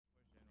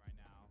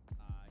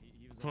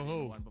For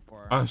who? One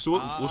before. So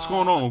what's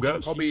going on,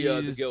 guys? Probably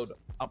the guild.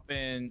 Up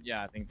in,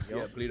 yeah, I think the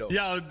guild. Yeah, Polito.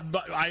 Yeah,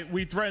 but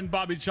we threatened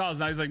Bobby Charles.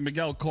 Now he's like,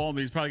 Miguel, call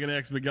me. He's probably gonna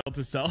ask Miguel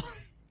to sell.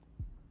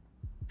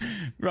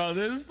 Bro,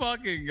 this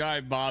fucking guy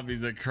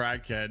Bobby's a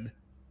crackhead.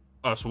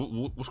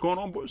 So what's going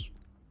on, boys?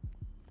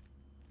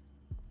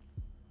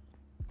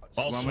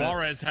 Well,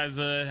 Suarez has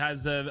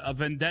a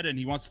vendetta and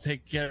he wants to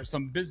take care of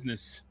some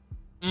business.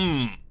 So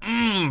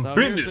Business.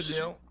 here's the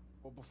deal.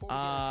 Well, before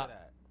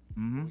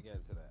we get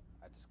into that,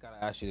 I just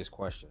gotta ask you this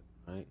question,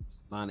 right?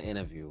 It's not an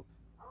interview.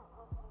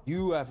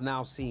 You have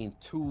now seen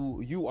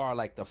two. You are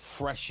like the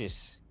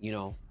freshest. You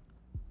know,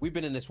 we've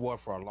been in this world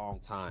for a long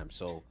time,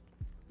 so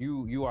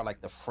you are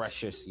like the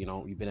freshest. You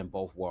know, you've been in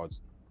both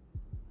worlds.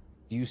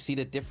 Do you see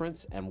the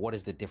difference, and what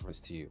is the difference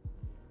to you?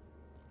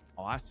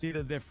 Oh, I see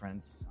the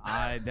difference.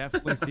 I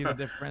definitely see the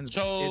difference.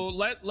 So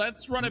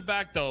let's run it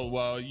back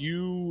though.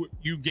 You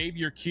gave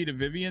your key to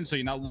Vivian, so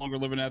you're no longer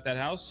living at that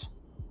house.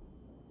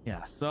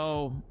 Yeah.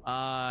 So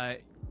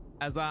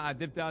as I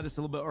dipped out just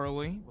a little bit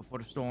early before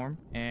the storm,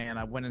 and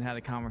I went and had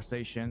a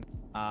conversation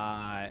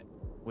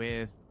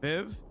with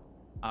Viv,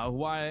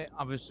 who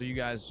obviously you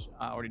guys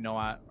already know,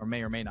 or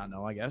may not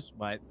know, I guess,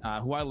 but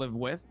who I live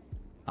with.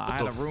 I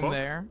had a room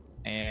there,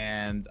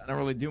 and I don't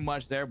really do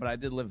much there, but I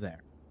did live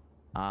there.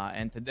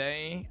 And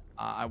today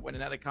I went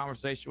and had a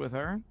conversation with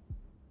her,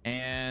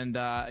 and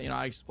you know,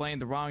 I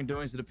explained the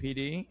wrongdoings of the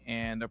PD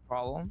and their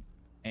problem,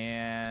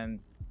 and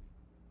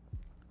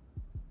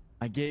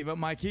I gave up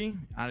my key.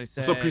 I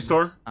said, "What's up,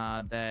 P-Star?"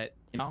 That,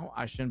 you know,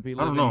 I shouldn't be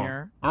living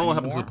here. I don't know what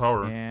happened to the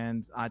power.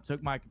 And I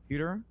took my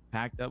computer,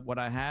 packed up what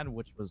I had,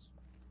 which was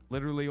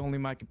literally only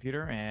my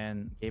computer,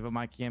 and gave up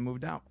my key and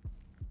moved out.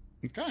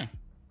 Okay.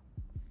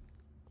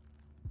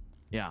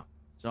 Yeah.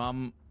 So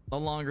I'm no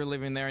longer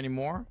living there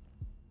anymore.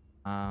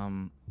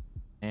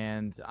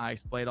 And I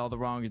explained all the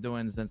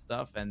wrongdoings and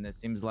stuff, and it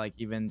seems like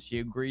even she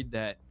agreed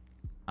that,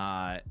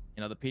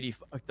 you know, the PD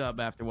fucked up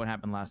after what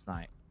happened last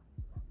night.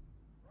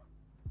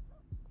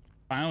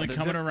 Finally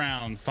coming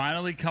around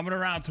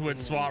to it,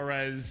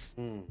 Suarez.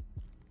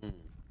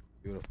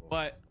 Beautiful.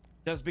 But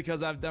just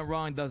because I've done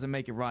wrong doesn't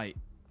make it right.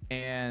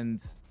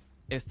 And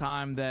it's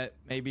time that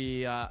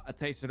maybe a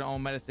taste of their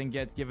own medicine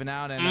gets given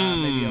out, and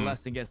maybe a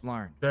lesson gets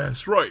learned.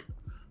 That's right.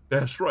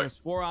 That's right. There's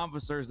 4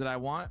 officers that I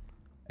want.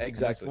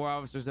 Exactly. There's 4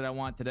 officers that I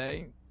want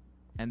today,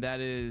 and that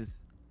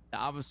is the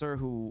officer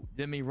who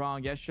did me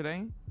wrong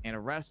yesterday and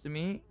arrested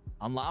me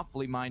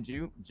unlawfully, mind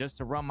you, just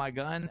to run my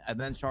gun and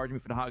then charge me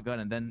for the hot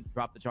gun and then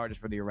drop the charges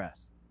for the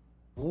arrest.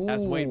 Ooh,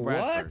 That's Wade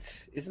Bradford.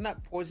 What? Isn't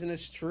that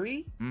poisonous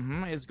tree?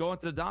 It's going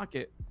to the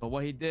docket, but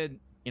what he did,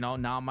 you know,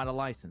 now I'm out of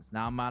license.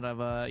 Now I'm out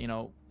of, you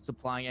know,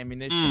 supplying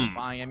ammunition,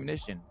 buying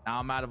ammunition. Now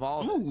I'm out of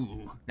all this.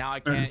 Now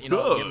I can't, you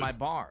know, get my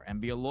bar and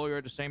be a lawyer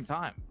at the same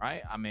time,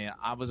 right? I mean,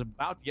 I was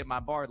about to get my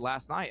bar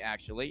last night,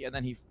 actually, and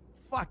then he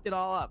fucked it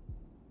all up.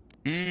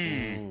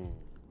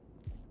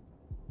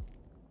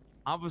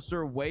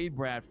 Officer Wade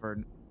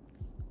Bradford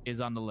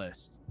is on the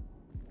list.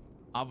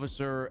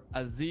 Officer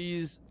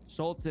Aziz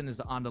Sultan is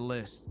on the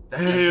list.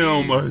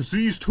 Damn,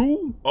 Aziz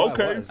too?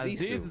 Okay.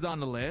 Aziz is on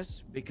the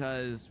list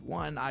because,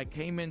 one, I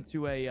came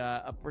into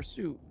a first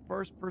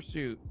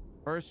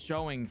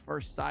showing,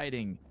 first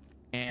sighting,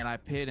 and I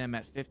pit him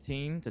at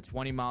 15 to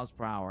 20 miles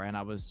per hour, and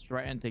I was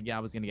threatened I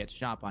was going to get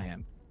shot by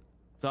him.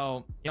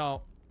 So, you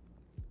know,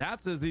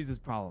 that's Aziz's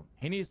problem.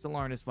 He needs to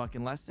learn his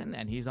fucking lesson,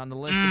 and he's on the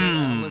list.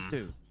 On the list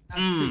too.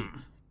 That's 2.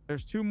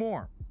 There's 2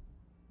 more.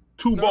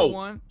 2 Third more.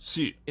 one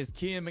Shit. is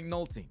Kean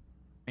McNulty.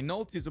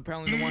 McNulty's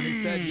apparently the one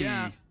who said,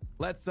 yeah,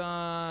 let's, you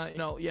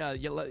know,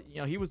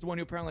 he was the one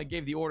who apparently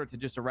gave the order to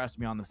just arrest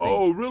me on the scene.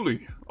 Oh,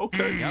 really?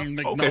 Okay.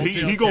 Yep. Okay,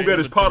 he gonna get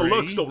his pot of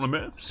luck stolen,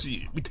 man.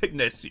 Shit, we taking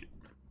that shit.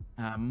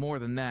 More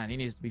than that, he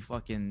needs to be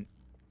fucking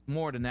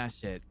more than that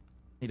shit.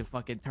 Need to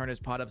fucking turn his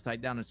pot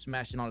upside down and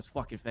smash it on his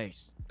fucking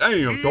face.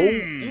 Damn,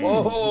 dude.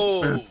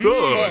 Whoa.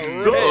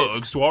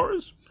 Thug,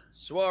 Suarez.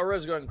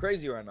 Suarez going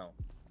crazy right now.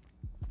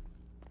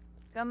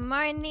 Good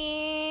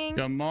morning.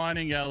 Good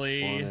morning,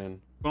 Ellie.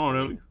 Go on,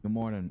 Ellie. Good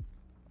morning.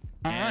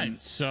 All right,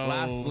 so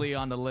lastly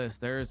on the list,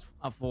 there's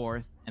a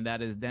 4th, and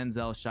that is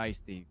Denzel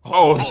Shiesty.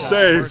 Oh,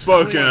 say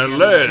fucking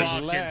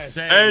less.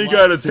 Ain't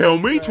gotta tell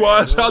me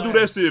twice. I'll do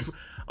that shit.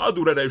 I'll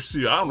do that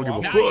shit. I don't give a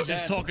now fuck. you're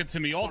just talking to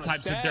me all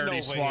types of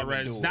dirty,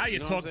 Suarez. Now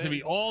you're talking to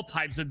me all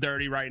types of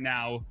dirty right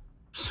now.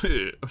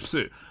 Shit.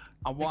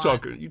 I want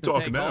You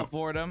talking now. all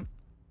 4 of them.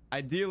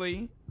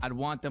 Ideally, I'd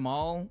want them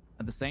all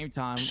at the same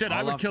time. Shit,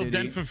 I would kill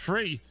Den for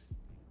free.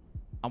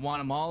 I want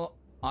them all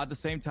at the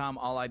same time,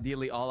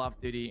 ideally all off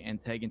duty and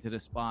taken to the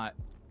spot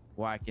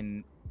where I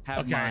can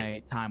have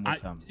my time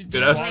with them.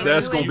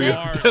 That's gonna be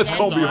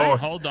hard.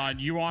 Hold on,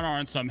 you are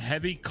on some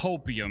heavy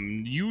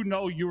copium. You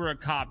know you're a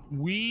cop.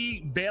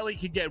 We barely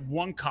could get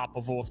 1 cop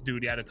of off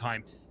duty at a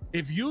time.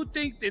 If you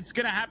think it's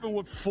gonna happen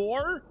with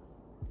 4,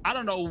 I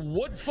don't know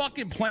what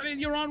fucking planet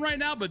you're on right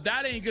now, but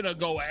that ain't gonna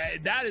go.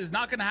 That is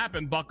not gonna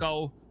happen,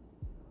 Bucko.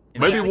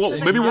 Maybe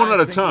one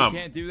at a time. We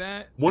can't do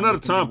that. One at a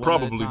time,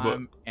 probably, but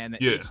and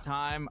yeah. each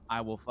time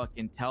I will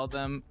fucking tell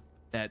them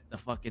that the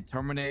fucking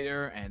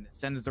Terminator and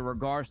send us the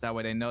regards. That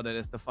way they know that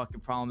it's the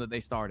fucking problem that they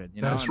started.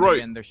 You know, That's and they're right.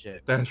 getting their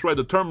shit. That's right.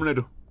 The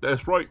Terminator.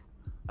 That's right.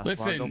 That's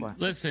what I go by.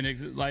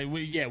 Listen. Like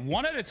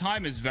one at a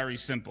time is very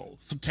simple.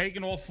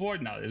 Taking all four,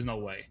 no, there's no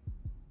way.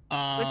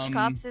 Which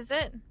cops is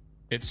it?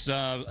 It's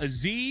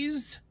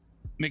Aziz,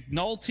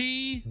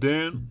 McNulty,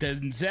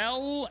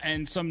 Denzel,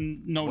 and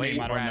some name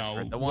I don't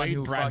know. The one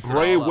who Bradford.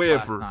 Ray fucked it all up last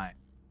Wedford. night.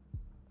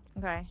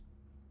 Okay.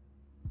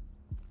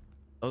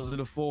 Those are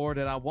the four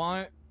that I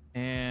want,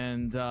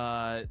 and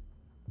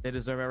they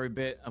deserve every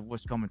bit of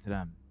what's coming to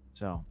them.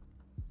 So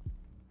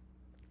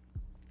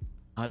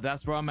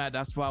that's where I'm at.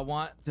 That's what I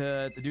want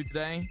to do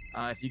today.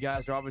 If you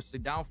guys are obviously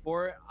down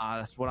for it,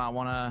 that's what I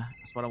wanna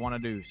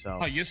do. So.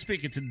 Oh, you're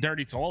speaking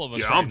dirty to all of us.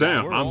 Yeah, right I'm down.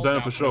 now. We're I'm all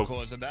down for sure.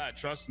 Because of that,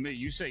 trust me.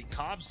 You say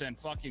cops and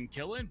fucking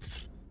killing.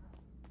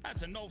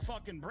 That's a no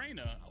fucking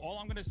brainer. All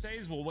I'm gonna say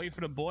is we'll wait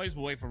for the boys.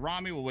 We'll wait for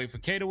Rami. We'll wait for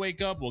Kay to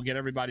wake up. We'll get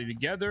everybody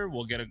together.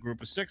 We'll get a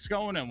group of 6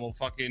 going, and we'll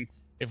fucking.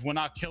 If we're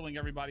not killing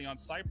everybody on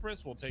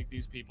Cypress, we'll take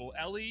these people.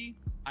 Ellie,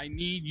 I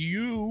need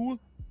you.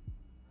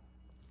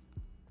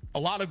 A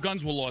lot of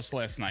guns were lost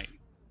last night.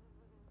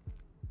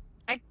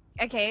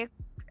 Okay.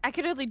 I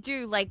could only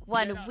do like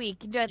one a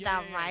week. You know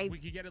that, right? We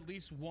could get at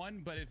least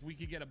one, but if we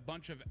could get a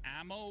bunch of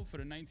ammo for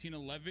the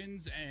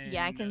 1911s and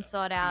I can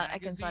sort out. I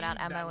can sort out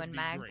magazines, that ammo would and be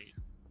mags. great.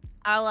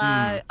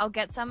 I'll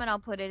get some and I'll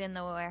put it in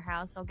the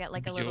warehouse. I'll get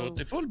like a little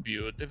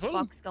beautiful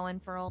box going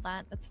for all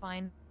that. That's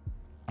fine.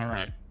 All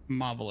right,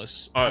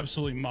 marvelous, All right.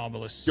 absolutely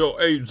marvelous. Yo,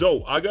 hey,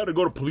 Zoe, I gotta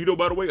go to Polito,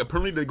 by the way.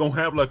 Apparently, they're gonna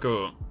have like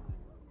a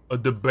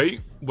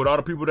debate with all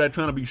the people that are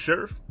trying to be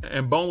sheriff.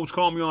 And Bones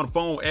called me on the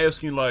phone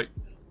asking like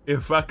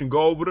if I can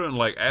go over there and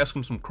like ask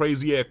him some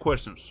crazy ass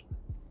questions.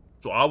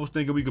 So I was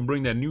thinking we could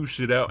bring that new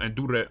shit out and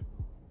do that.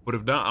 But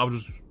if not, I'll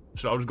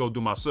just go do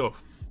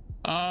myself.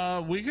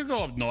 We could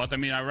go up north. I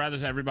mean, I'd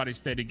rather everybody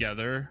stay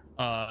together.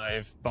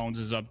 If Bones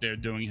is up there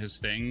doing his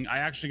thing, I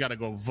actually got to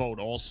go vote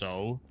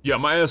also. Yeah, I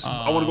want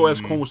to go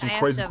ask Corn some I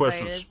crazy have to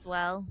questions. vote as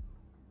well.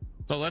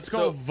 So let's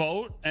go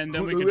vote, and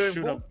then we who can in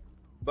shoot for? up.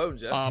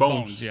 Bones, yeah.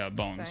 Bones, yeah,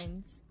 Bones.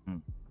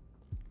 Bones.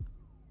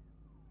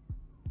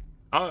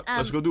 All right,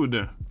 let's go do it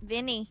then.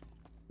 Vinny,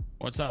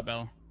 What's up,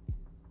 Ella?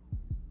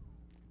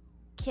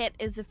 Kit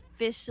is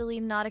officially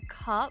not a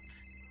cop.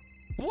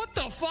 What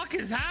the fuck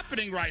is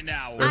happening right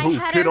now? Wait, I who,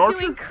 had Kid her Archer?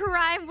 doing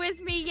crime with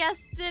me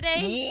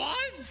yesterday.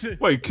 What?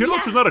 Wait, Kid Yeah.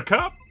 Archer's not a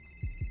cop?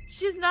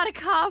 She's not a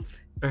cop.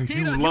 Hey, He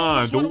you almost lying,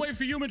 went dude. away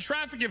for human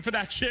trafficking for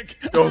that chick.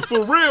 Yo,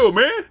 for real,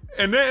 man.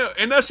 And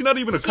now she's not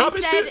even a cop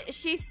and shit?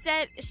 She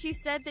said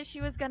that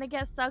she was gonna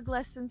get thug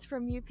lessons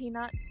from you,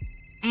 Peanut.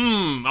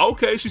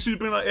 Okay. She's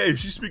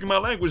speaking my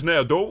language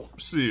now, dude.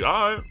 See,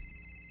 all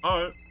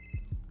right.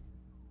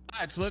 All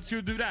right, so let's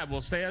do that.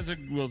 We'll stay as a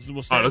All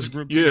right, as a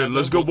group. yeah, together.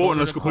 let's go We'll vote and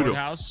to let's the go play though.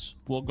 courthouse.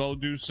 We'll go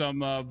do some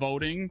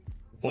voting.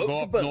 We'll Vote go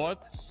for up Bones.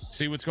 north,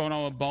 see what's going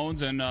on with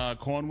Bones and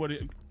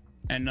Cornwood,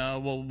 and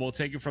we'll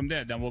take it from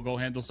there. Then we'll go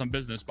handle some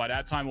business. By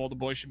that time, all the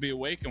boys should be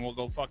awake, and we'll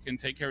go fucking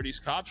take care of these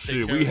cops. take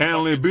Shit, care we of the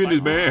handling fucking business,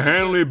 Cypress. man.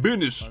 Handling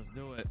business. Let's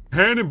do it.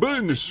 Handling Thank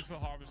business. you for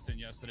harvesting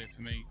yesterday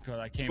for me because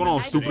I came Going in on,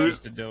 the city stupid.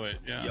 just to do it.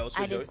 Yeah. Yo,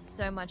 I do did it.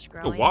 so much Yo,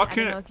 growing. why I don't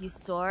can't- know if you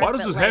saw it. Why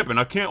does but, this like, happen?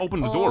 I can't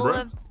open the door,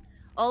 bro.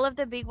 All of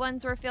the big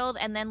ones were filled,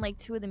 and then like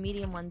 2 of the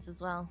medium ones as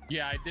well.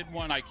 Yeah, I did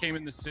one. I came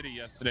in the city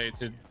yesterday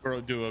to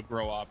do a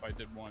grow up. I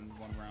did one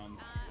round.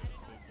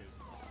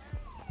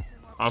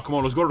 Oh, come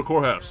on, let's go to the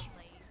courthouse.